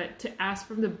free. But to ask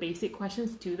from the basic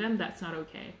questions to them, that's not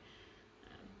okay.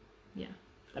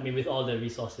 I mean, with all the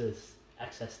resources,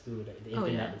 access to the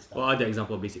internet and stuff. What are the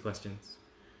example of basic questions?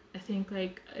 I think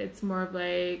like it's more of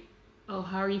like, oh,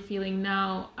 how are you feeling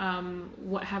now?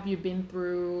 What have you been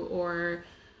through? Or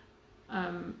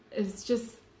it's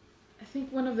just, I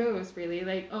think one of those really,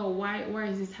 like, oh, why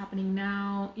is this happening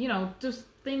now? Just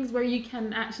things where you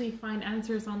can actually find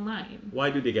answers online.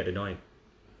 Why do they get annoyed?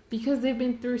 Because they've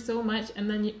been through so much, and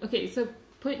then so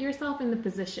put yourself in the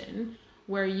position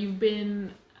where you've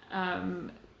been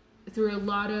through a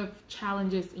lot of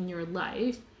challenges in your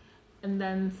life, and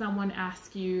then someone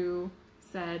asks you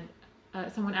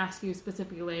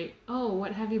specifically, like, oh,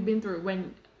 what have you been through?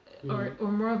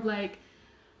 Or more of like,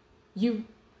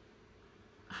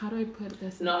 how do I put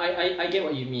this? No, I get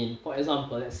what you mean. For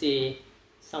example, let's say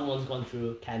someone's gone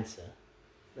through cancer,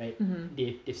 right?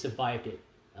 They've survived it.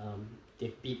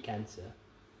 They've beat cancer.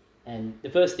 And the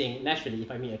first thing, naturally,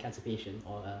 if I meet a cancer patient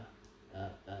or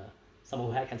someone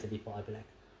who had cancer before, I'd be like,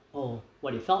 oh,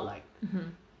 what it felt like?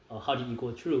 Or how did you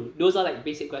go through? Those are like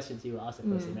basic questions you will ask a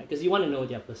person, right? Because you want to know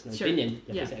their personal opinion,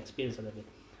 their personal experience of it.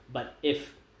 But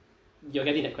if you're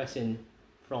getting that question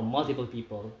from multiple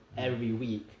people every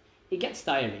week, it gets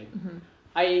tiring.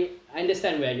 I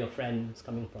understand where your friend's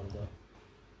coming from,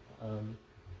 though.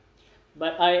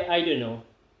 But I don't know.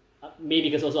 Maybe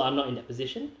because also I'm not in that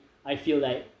position. I feel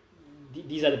like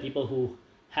these are the people who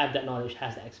have that knowledge,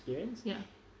 has that experience. Yeah.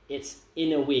 It's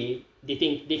in a way they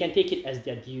think they can take it as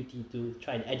their duty to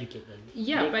try and educate them.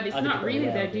 Yeah, but it's not really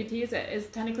their duty. It's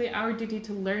technically our duty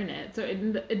to learn it. So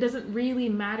it doesn't really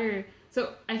matter.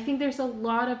 So I think there's a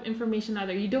lot of information out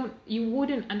there. You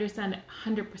wouldn't understand it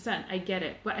 100%. I get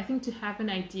it, but I think to have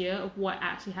an idea of what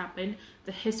actually happened,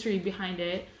 the history behind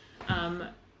it,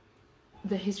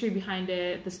 the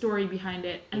story behind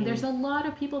it, and there's a lot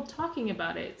of people talking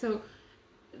about it. So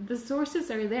the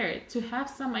sources are there to have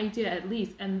some idea at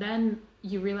least, and then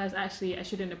you realize, actually, I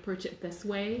shouldn't approach it this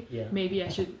way. Yeah. Maybe I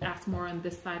should ask more on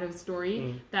this side of the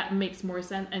story. That makes more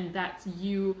sense, and that's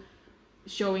you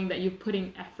showing that you're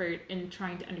putting effort in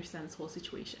trying to understand this whole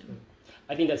situation.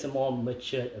 I think that's a more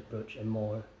matured approach and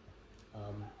more,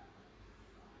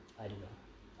 I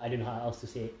don't know how else to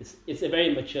say it. It's a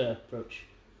very mature approach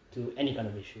to any kind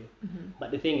of issue.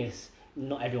 But the thing is,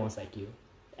 not everyone's like you.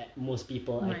 Most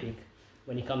people, I think,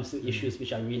 when it comes to issues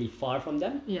which are really far from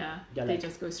them, they like,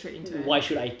 just go straight into it. Why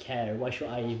should I care? Why should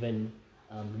I even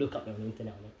look up on the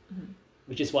internet on it?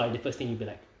 Which is why the first thing you'd be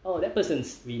like, oh, that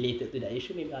person's related to that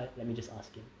issue. Maybe let me just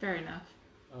ask him. Fair enough.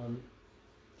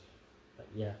 But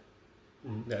yeah.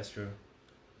 That's true.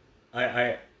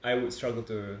 I would struggle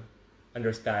to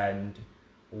understand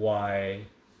why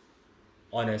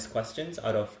honest questions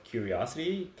out of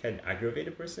curiosity can aggravate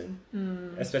a person,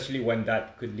 especially when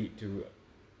that could lead to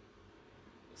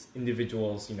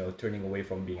individuals, turning away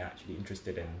from being actually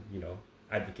interested in,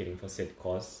 advocating for said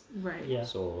cause. Right. Yeah.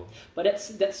 So, But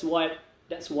that's why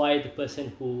the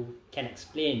person who can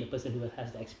explain, the person who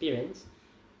has the experience,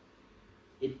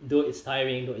 though it's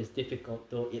tiring, though it's difficult,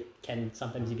 though it can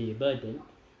sometimes be a burden,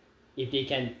 if they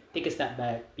can take a step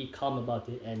back, be calm about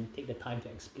it, and take the time to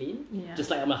explain, just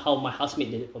like how my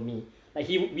housemate did it for me. Like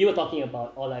we were talking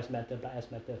about All Lives Matter, Black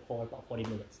Lives Matter for about 40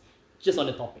 minutes, just on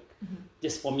the topic,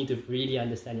 just for me to really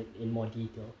understand it in more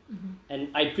detail. And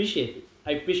I appreciate it.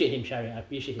 I appreciate him sharing. I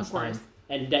appreciate his time.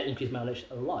 And that increased my knowledge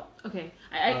a lot. Okay.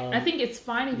 I think it's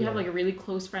fine if you have like a really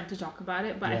close friend to talk about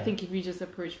it, but I think if you just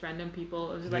approach random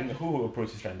people, it's like who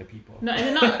approaches random people? No,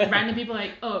 and not random people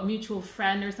like mutual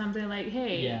friend or something like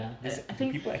hey. Yeah. I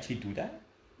think people actually do that.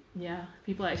 Yeah,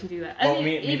 people actually do that. Or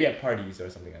maybe at parties or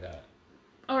something like that.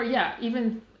 Or yeah,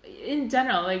 even in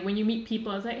general, like when you meet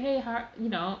people, it's like hey, how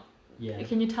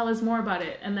can you tell us more about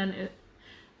it? And then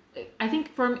I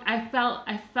think for me, I felt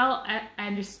I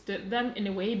understood them in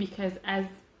a way because as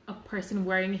a person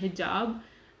wearing a hijab,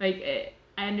 like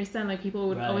I understand like people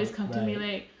would always come to me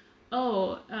like,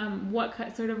 what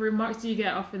sort of remarks do you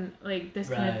get often like this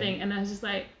kind of thing, and I was just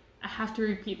like I have to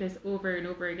repeat this over and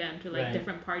over again to like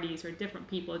different parties or different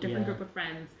people, different group of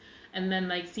friends, and then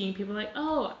like seeing people like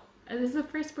this is the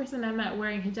first person I met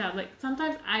wearing hijab. Like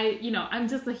sometimes I'm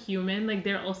just a human, like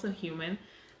they're also human,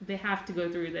 they have to go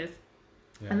through this.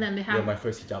 Yeah. And then they have... You're my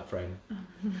first hijab friend.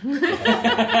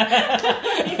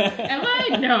 Am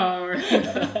I? No.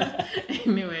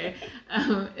 Anyway,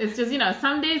 it's just,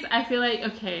 some days I feel like,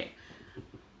 okay,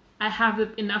 I have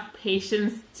enough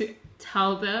patience to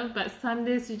tell them, but some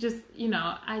days you just, you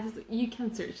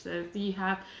can search this. You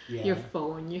have your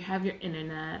phone, you have your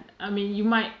internet. I mean, you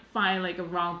might find like a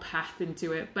wrong path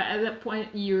into it, but at that point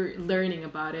you're learning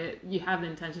about it. You have the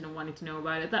intention of wanting to know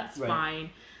about it. That's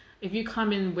fine. If you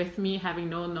come in with me having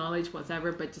no knowledge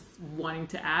whatsoever, but just wanting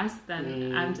to ask,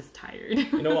 then I'm just tired.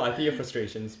 You know what? I think your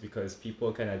frustration is because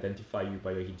people can identify you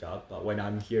by your hijab. But when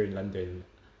I'm here in London,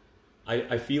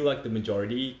 I feel like the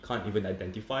majority can't even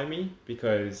identify me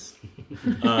because...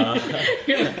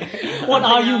 what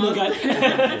are you,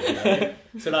 Mugat?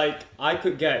 So like I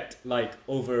could get like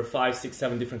over 5, 6,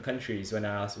 7 different countries when they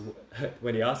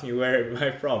ask me where am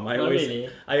I from. I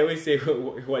always say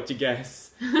what you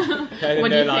guess. And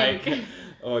what they're do you like, think?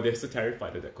 oh, they're so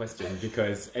terrified of that question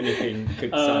because anything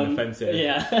could sound offensive.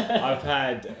 Yeah. I've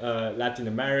had Latin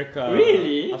America.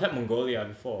 Really? I've had Mongolia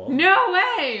before. No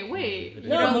way! Wait. You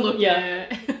don't look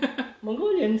yet.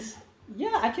 Mongolians.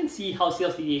 Yeah, I can see how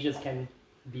Southeast Asians can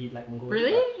be like Mongolians.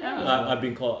 Really? I've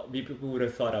been called... People would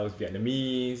have thought I was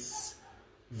Vietnamese.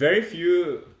 Very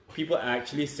few people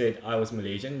actually said I was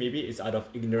Malaysian. Maybe it's out of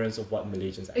ignorance of what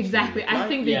Malaysians actually Exactly. look like. I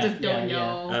think they just don't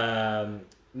know.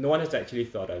 No one has actually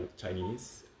thought I look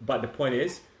Chinese. But the point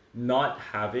is, not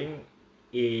having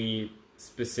a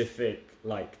specific,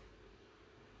 like,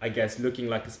 I guess, looking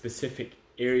like a specific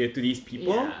area to these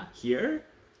people here.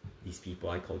 These people,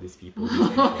 I call these people.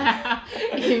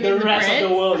 The rest of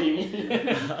the world, you mean?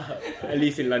 At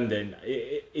least in London.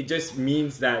 It just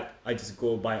means that I just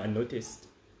go by unnoticed.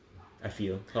 I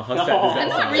feel. How sad does that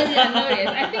That's sound? not really unnoticed.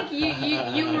 I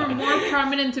think you were more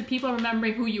prominent to people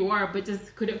remembering who you are, but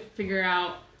just couldn't figure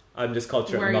out. I'm just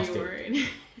culture where agnostic.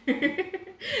 you were.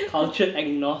 Culture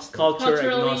agnostic.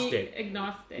 Culturally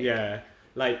agnostic. Yeah.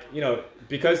 Like,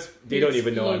 because they don't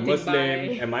even know I'm Muslim.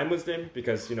 Am I Muslim?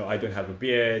 Because, I don't have a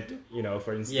beard,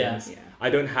 for instance. Yeah. I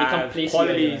don't have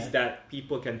qualities you, that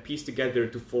people can piece together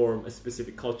to form a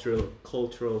specific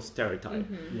cultural stereotype,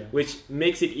 which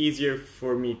makes it easier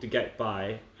for me to get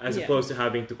by as opposed to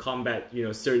having to combat,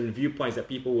 certain viewpoints that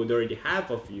people would already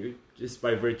have of you just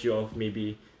by virtue of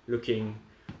maybe looking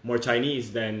more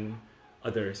Chinese than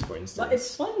others, for instance. But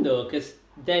it's fun though, because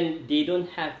then they don't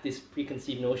have this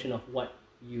preconceived notion of what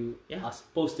you are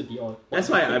supposed to be on. That's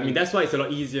why that's why it's a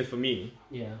lot easier for me.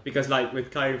 Yeah. Because like with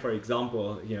Kyrie, for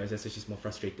example, she's more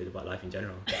frustrated about life in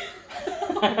general.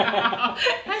 I'm a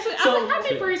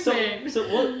happy person. So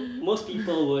what most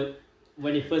people would,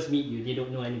 when they first meet you, they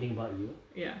don't know anything about you.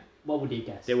 Yeah. What would they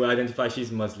guess? They will identify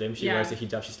she's Muslim. She wears a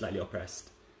hijab. She's slightly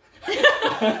oppressed.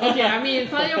 Okay, I mean,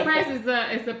 slightly oppressed is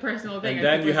a personal thing. And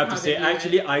then you have to say,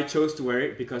 actually, I chose to wear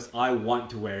it because I want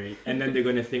to wear it. And then they're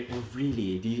gonna think, oh,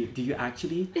 really? Do you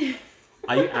actually?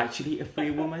 Are you actually a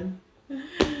free woman?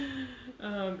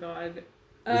 Oh God.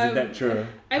 Isn't that true?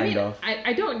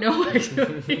 I don't know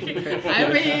actually. I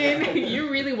mean,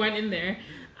 you really went in there.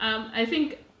 I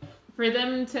think for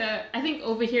them to, I think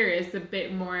over here is a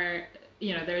bit more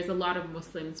there's a lot of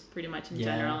Muslims pretty much in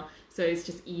general, so it's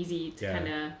just easy to kind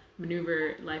of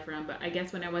maneuver life around. But I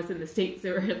guess when I was in the States,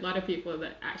 there were a lot of people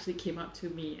that actually came up to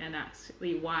me and asked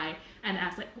why, and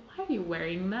asked like, why are you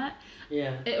wearing that?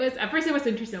 It was, at first it was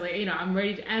interesting, like, I'm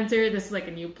ready to answer, this is like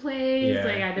a new place,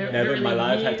 like I don't never in my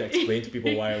life need... had to explain to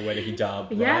people why I wear the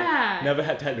hijab, right? Never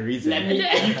had to have the reason. Let me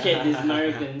educate these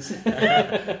Americans.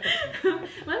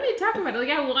 Let me talk about it.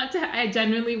 Like I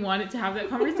genuinely wanted to have that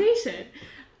conversation.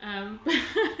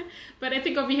 But I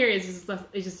think over here it's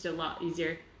just a lot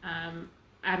easier.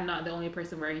 I'm not the only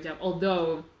person wearing hijab,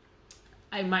 although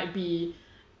I might be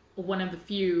one of the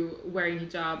few wearing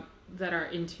hijab that are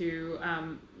into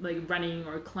like running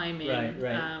or climbing,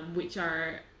 which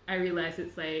are, I realize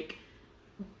it's like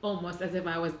almost as if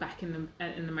I was back in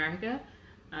America,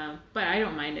 but I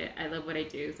don't mind it. I love what I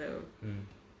do, so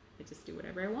I just do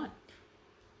whatever I want.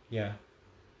 Yeah.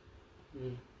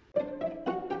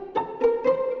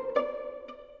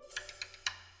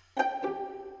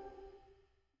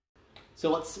 So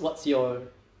what's your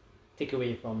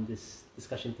takeaway from this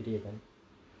discussion today then?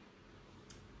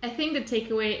 I think the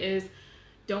takeaway is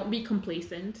don't be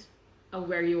complacent of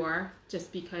where you are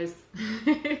just because...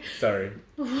 Sorry.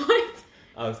 What?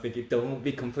 I was thinking, don't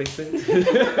be complacent.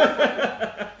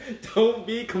 Don't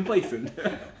be complacent.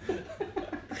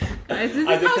 Guys, this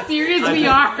is how serious we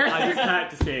are. I just had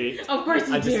to say it. Of course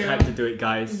you do. I just had to do it,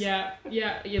 guys. Yeah,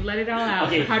 you let it all out.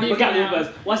 Okay, how do you get out?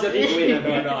 What's your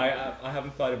takeaway? No, I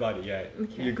haven't thought about it yet.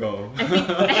 Okay. You go.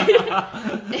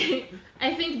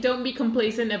 I think don't be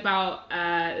complacent about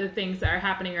the things that are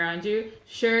happening around you.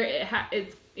 Sure,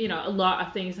 it's a lot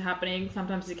of things happening.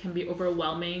 Sometimes it can be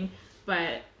overwhelming,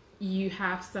 but you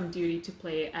have some duty to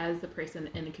play as the person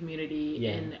in the community,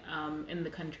 in the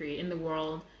country, in the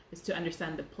world, is to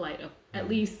understand the plight of at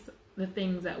least the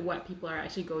things that what people are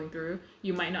actually going through.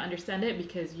 You might not understand it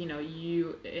because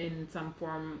you in some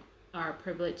form are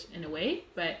privileged in a way,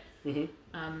 but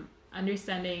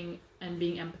understanding and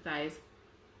being empathized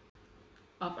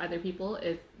of other people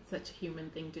is such a human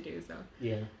thing to do. So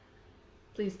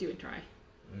please do and try.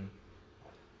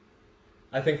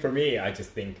 I think for me, I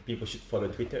just think people should follow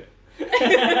Twitter.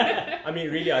 I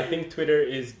mean, really, I think Twitter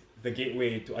is the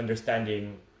gateway to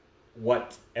understanding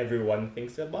what everyone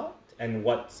thinks about and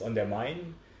what's on their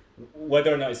mind,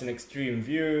 whether or not it's an extreme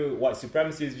view, white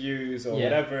supremacist views or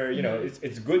whatever.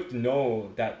 It's good to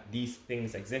know that these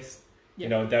things exist.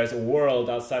 There's a world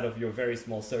outside of your very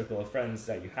small circle of friends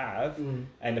that you have,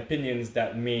 and opinions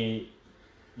that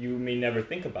you may never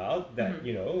think about that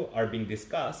are being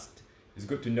discussed. It's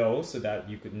good to know so that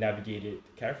you could navigate it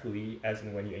carefully as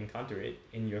and when you encounter it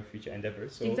in your future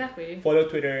endeavors. So follow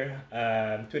Twitter.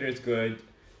 Twitter is good.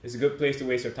 It's a good place to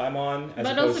waste your time on, as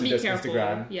opposed to just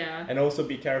Instagram. Yeah. And also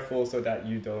be careful so that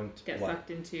you don't get sucked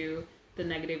into the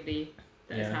negativity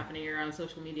that is happening around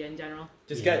social media in general.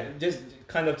 Just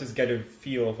get a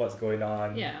feel of what's going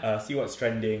on. See what's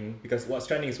trending, because what's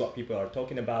trending is what people are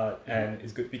talking about, and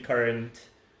it's good to be current.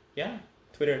 Yeah.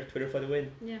 Twitter for the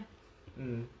win. Yeah.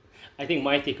 I think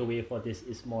my takeaway for this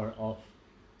is more of,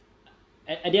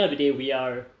 at the end of the day, we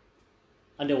are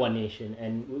under one nation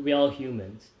and we're all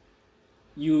humans.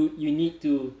 You need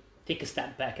to take a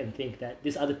step back and think that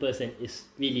this other person is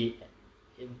really,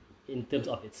 in terms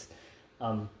of its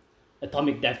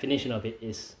atomic definition of it,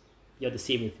 is you're the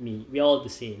same with me. We're all the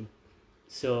same.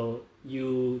 So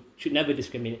you should never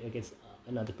discriminate against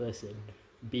another person,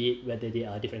 be it whether they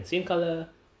are different skin color,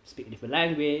 speak a different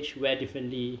language, wear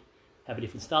differently, have a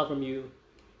different style from you.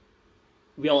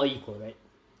 We're all equal, right?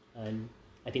 And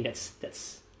I think let's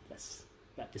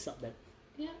wrap this up then.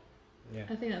 Yeah.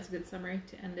 I think that's a good summary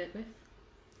to end it with.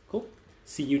 Cool.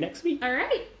 See you next week. All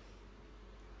right.